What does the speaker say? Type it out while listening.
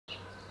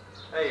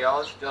Hey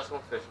y'all, it's Justin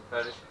with Fishing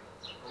Fetish.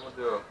 I'm going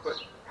to do a quick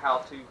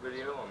how-to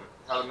video on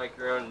how to make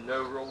your own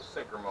no-roll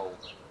sinker mold.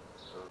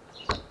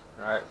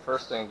 Alright,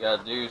 first thing you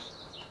got to do is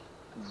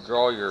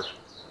draw your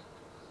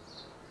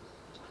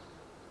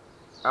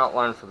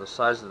outline for the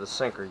size of the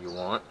sinker you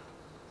want.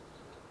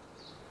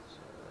 So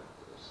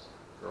just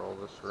draw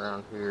this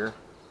around here.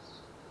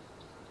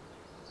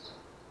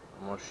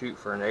 I'm going to shoot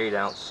for an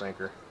 8-ounce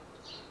sinker.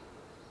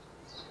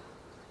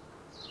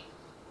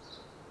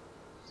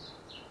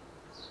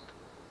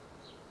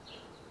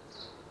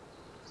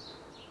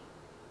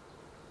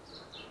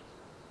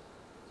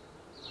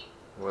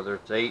 Whether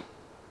it's 8,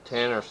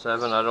 10, or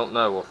 7, I don't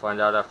know. We'll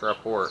find out after I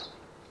pour it.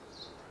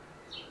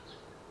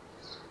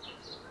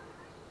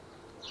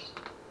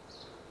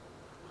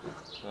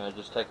 And I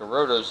just take a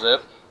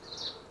RotoZip,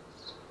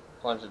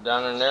 plunge it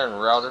down in there,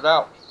 and route it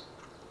out.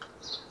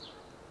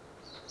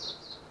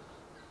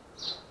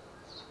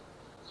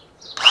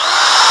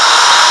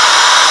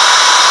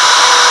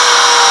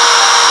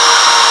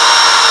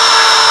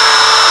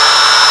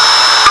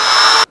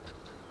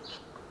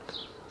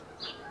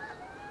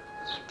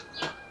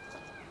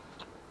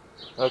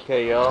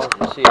 Okay, y'all,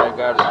 you see I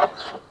got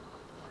it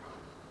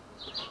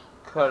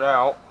cut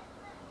out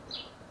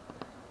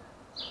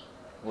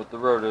with the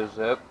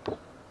RotoZip.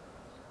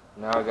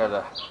 Now I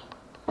gotta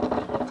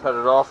cut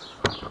it off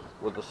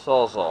with the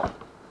Sawzall.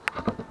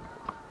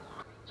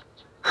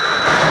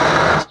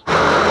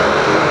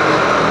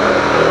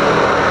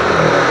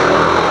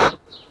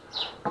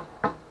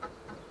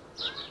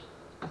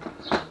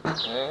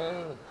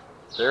 And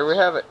there we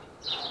have it.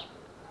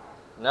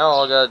 Now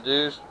all I gotta do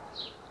is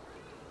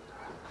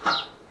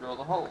drill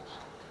the holes.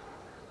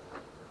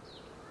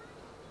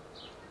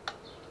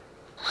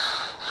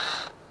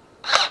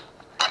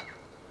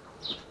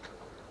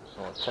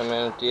 So I'll come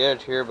in at the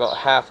edge here, about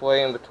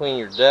halfway in between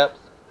your depth,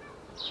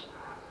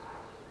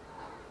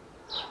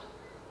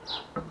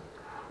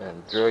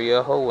 and drill you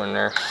a hole in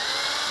there.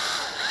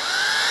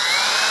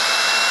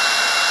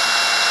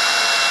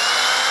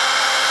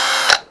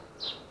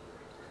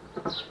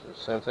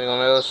 Same thing on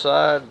the other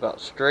side, about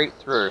straight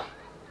through.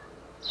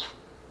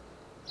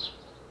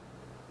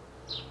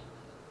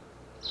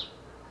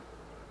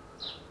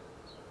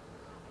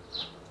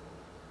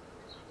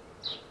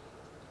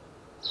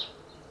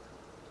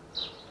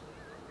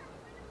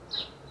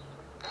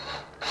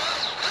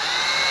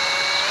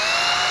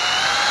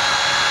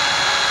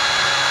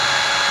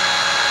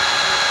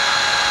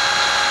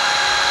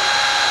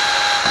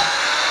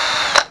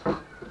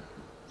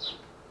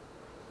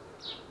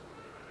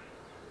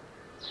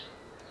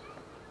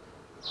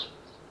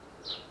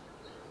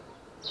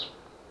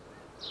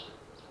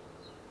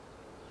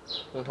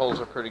 The holes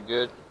are pretty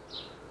good,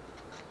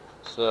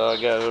 so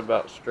I got it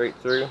about straight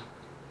through.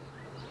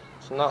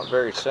 It's not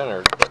very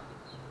centered, but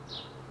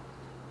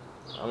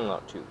I'm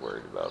not too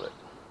worried about it.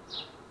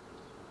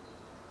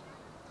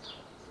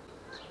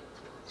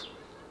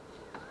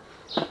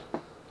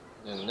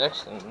 And the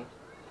next thing,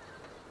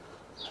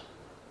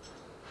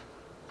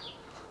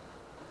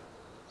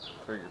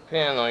 for your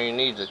pen, all you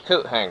need is a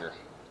coat hanger.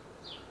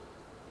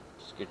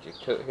 Just get your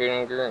coat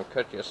hanger and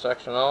cut you a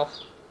section off.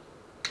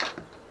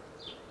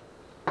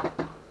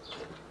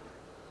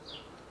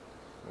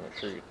 Make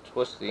sure you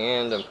twist the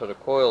end and put a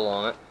coil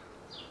on it.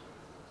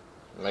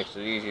 It makes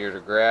it easier to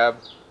grab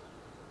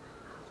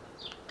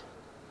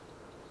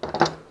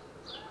and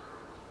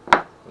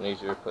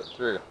easier to put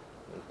through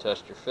and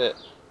test your fit.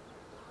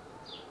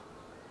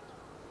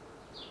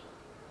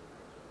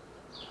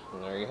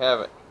 And there you have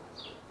it.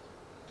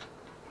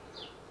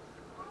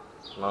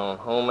 My own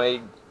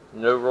homemade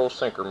no-roll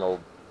sinker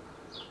mold.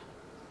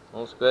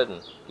 Let's go ahead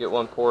and get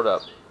one poured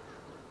up.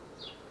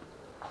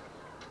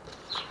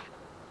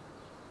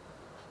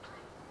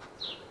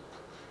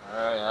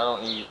 Alright,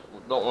 I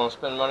don't want to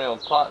spend money on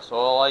pot, so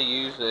all I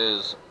use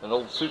is an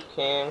old soup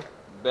can,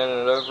 bend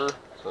it over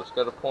so it's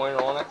got a point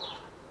on it.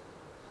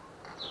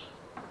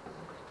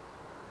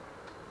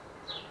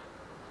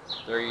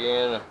 Throw you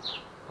in a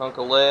hunk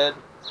of lead.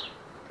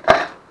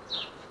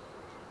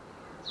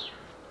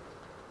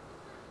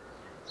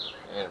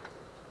 And a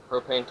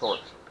propane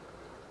torch.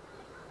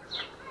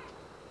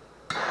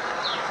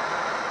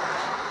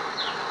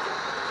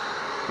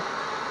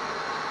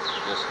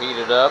 Just heat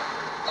it up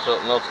so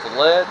it melts the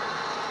lead.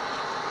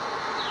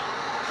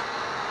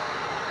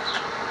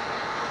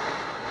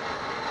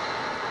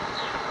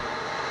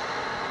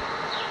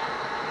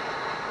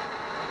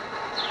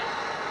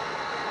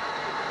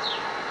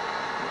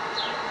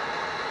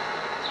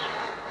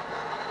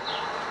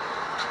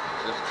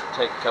 Just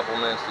take a couple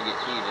minutes to get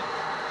heated.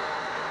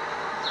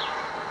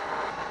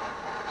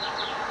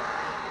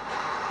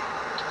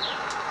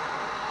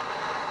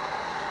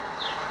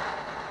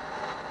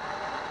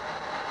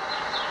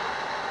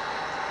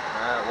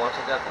 Alright, once I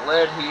got the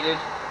lead heated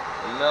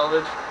and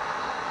melted,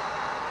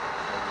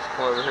 I'll just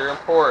come over here and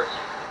pour it.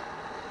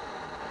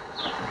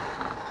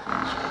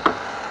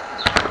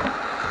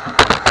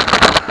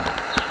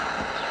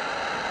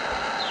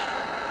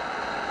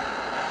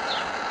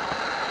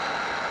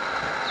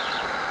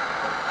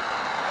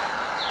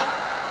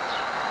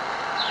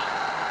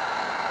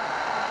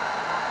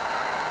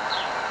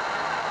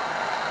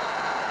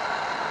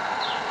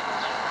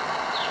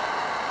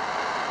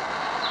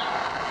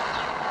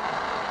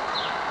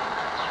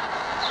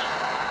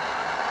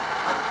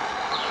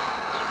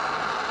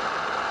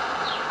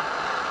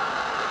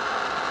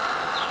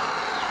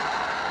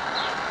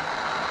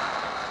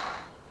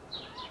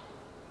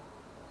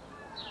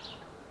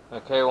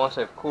 Okay, once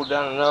they've cooled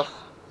down enough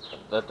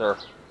that they're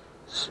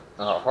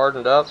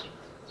hardened up,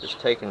 just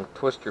take and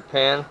twist your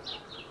pen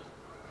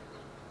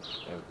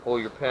and pull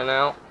your pen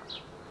out.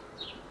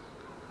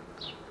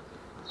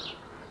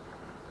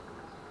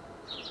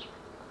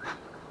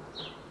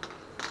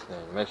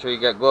 And make sure you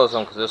got gloves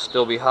on because it'll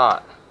still be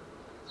hot.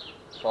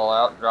 Fall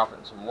out, drop it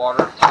in some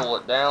water, pull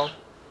it down.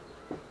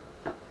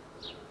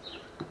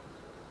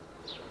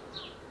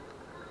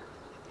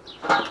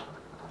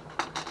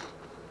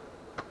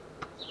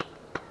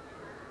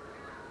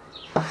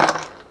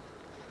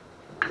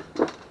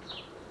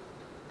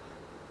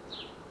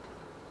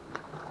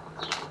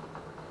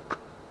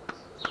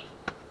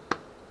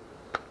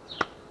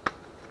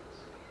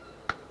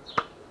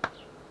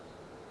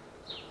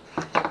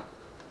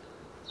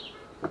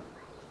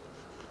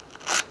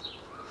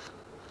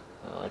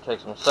 It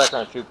takes them a second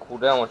or two to cool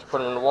down once you put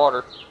them in the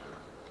water.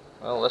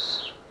 Well,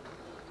 let's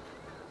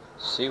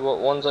see what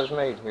ones I've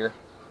made here.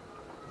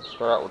 Let's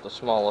start out with the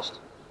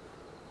smallest.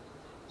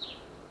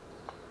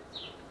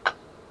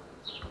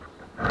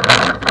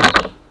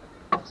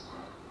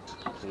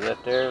 See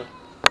that there?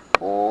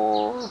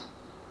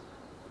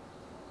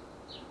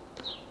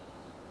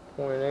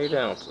 4.8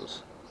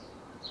 ounces.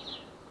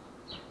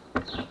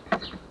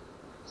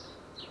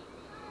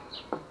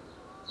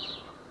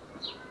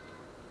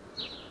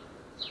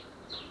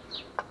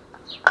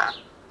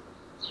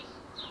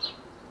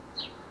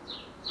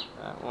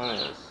 That one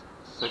is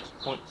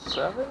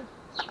 6.7.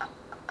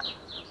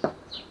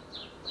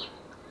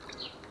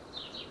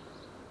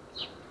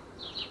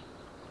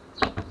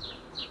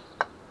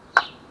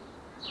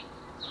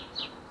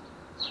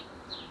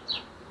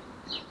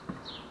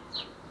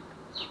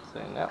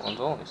 Saying that one's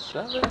only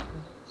 7.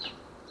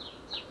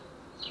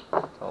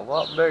 It's a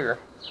lot bigger.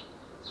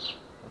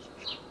 Let's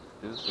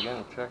do this again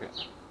and check it.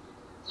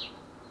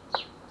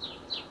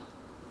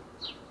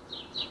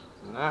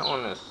 And that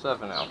one is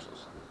 7 ounces.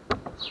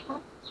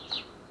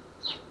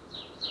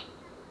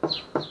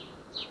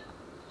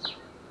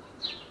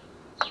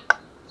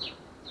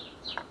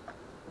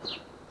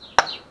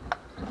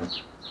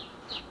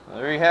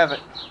 There you have it.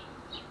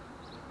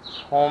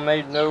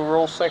 Homemade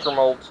no-roll sinker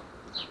molds.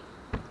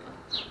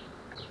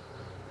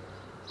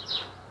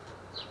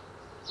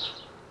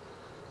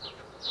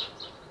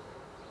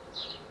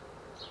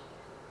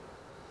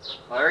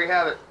 Well, there you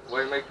have it.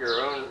 Way to make your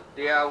own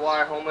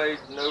DIY homemade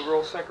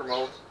no-roll sinker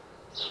molds.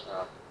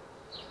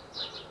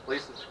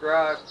 Please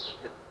subscribe,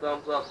 hit the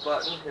thumbs up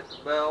button, hit the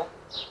bell.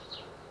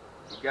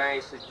 If you got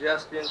any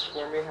suggestions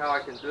for me how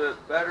I can do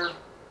it better,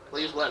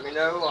 please let me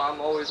know.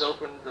 I'm always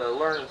open to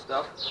learning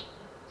stuff.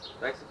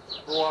 Thanks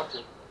for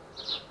watching.